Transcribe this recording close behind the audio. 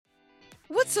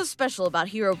What's so special about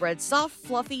Hero Bread's soft,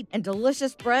 fluffy, and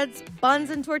delicious breads, buns,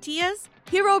 and tortillas?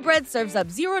 Hero Bread serves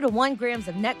up 0 to 1 grams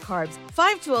of net carbs,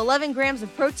 5 to 11 grams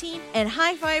of protein, and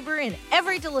high fiber in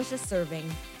every delicious serving.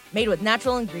 Made with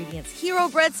natural ingredients, Hero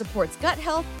Bread supports gut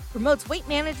health, promotes weight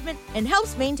management, and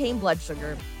helps maintain blood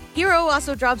sugar. Hero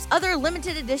also drops other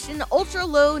limited edition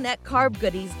ultra-low net carb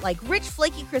goodies like rich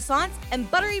flaky croissants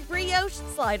and buttery brioche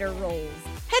slider rolls.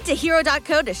 Head to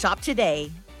hero.co to shop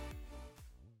today.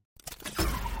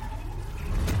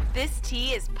 This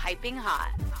tea is piping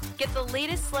hot. Get the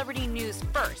latest celebrity news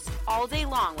first all day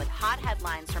long with hot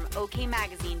headlines from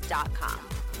okmagazine.com.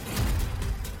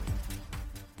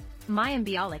 Mayim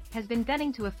Bialik has been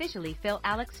gunning to officially fill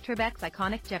Alex Trebek's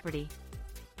iconic Jeopardy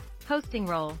hosting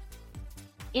role.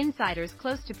 Insiders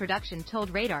close to production told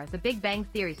Radar the Big Bang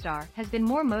Theory star has been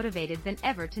more motivated than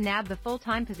ever to nab the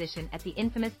full-time position at the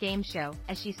infamous game show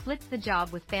as she splits the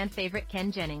job with fan favorite Ken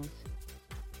Jennings.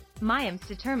 Mayim's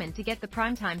determined to get the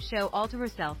primetime show all to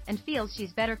herself and feels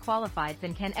she's better qualified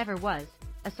than Ken ever was,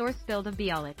 a source spilled of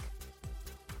Bialik.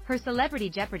 Her celebrity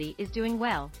Jeopardy is doing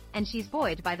well, and she's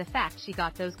buoyed by the fact she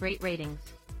got those great ratings.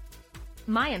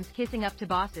 Mayim's kissing up to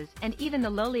bosses and even the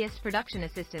lowliest production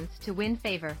assistants to win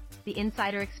favor, the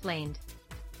insider explained.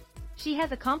 She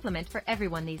has a compliment for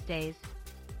everyone these days.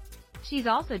 She's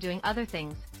also doing other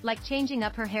things, like changing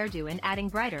up her hairdo and adding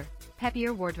brighter,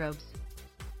 peppier wardrobes.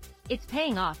 It's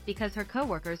paying off because her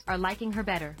coworkers are liking her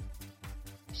better.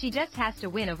 She just has to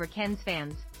win over Ken's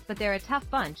fans, but they're a tough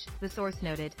bunch, the source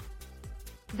noted.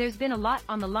 There's been a lot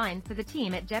on the line for the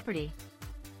team at Jeopardy.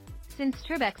 Since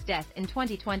Trebek's death in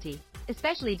 2020,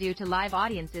 especially due to live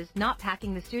audiences not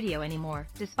packing the studio anymore,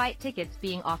 despite tickets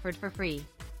being offered for free.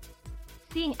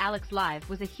 Seeing Alex live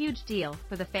was a huge deal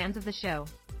for the fans of the show.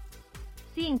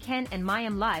 Seeing Ken and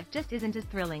Mayim live just isn't as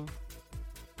thrilling.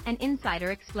 An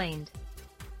insider explained.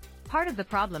 Part of the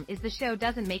problem is the show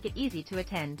doesn't make it easy to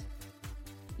attend.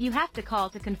 You have to call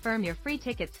to confirm your free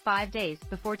tickets 5 days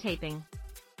before taping.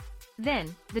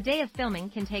 Then, the day of filming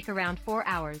can take around 4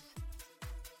 hours.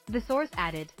 The source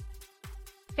added.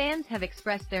 Fans have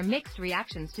expressed their mixed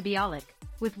reactions to Bialik,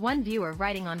 with one viewer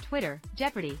writing on Twitter,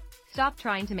 Jeopardy, stop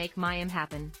trying to make Mayim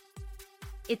happen.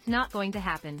 It's not going to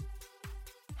happen.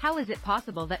 How is it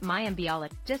possible that Mayim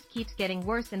Bialik just keeps getting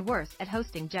worse and worse at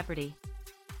hosting Jeopardy?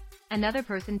 Another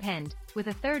person penned, with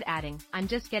a third adding, I'm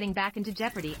just getting back into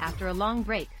Jeopardy after a long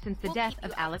break since the death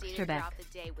of Alex Trebek.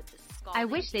 I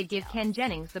wish they'd give Ken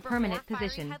Jennings the permanent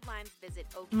position.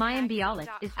 Mayim Bialik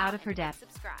is out of her depth.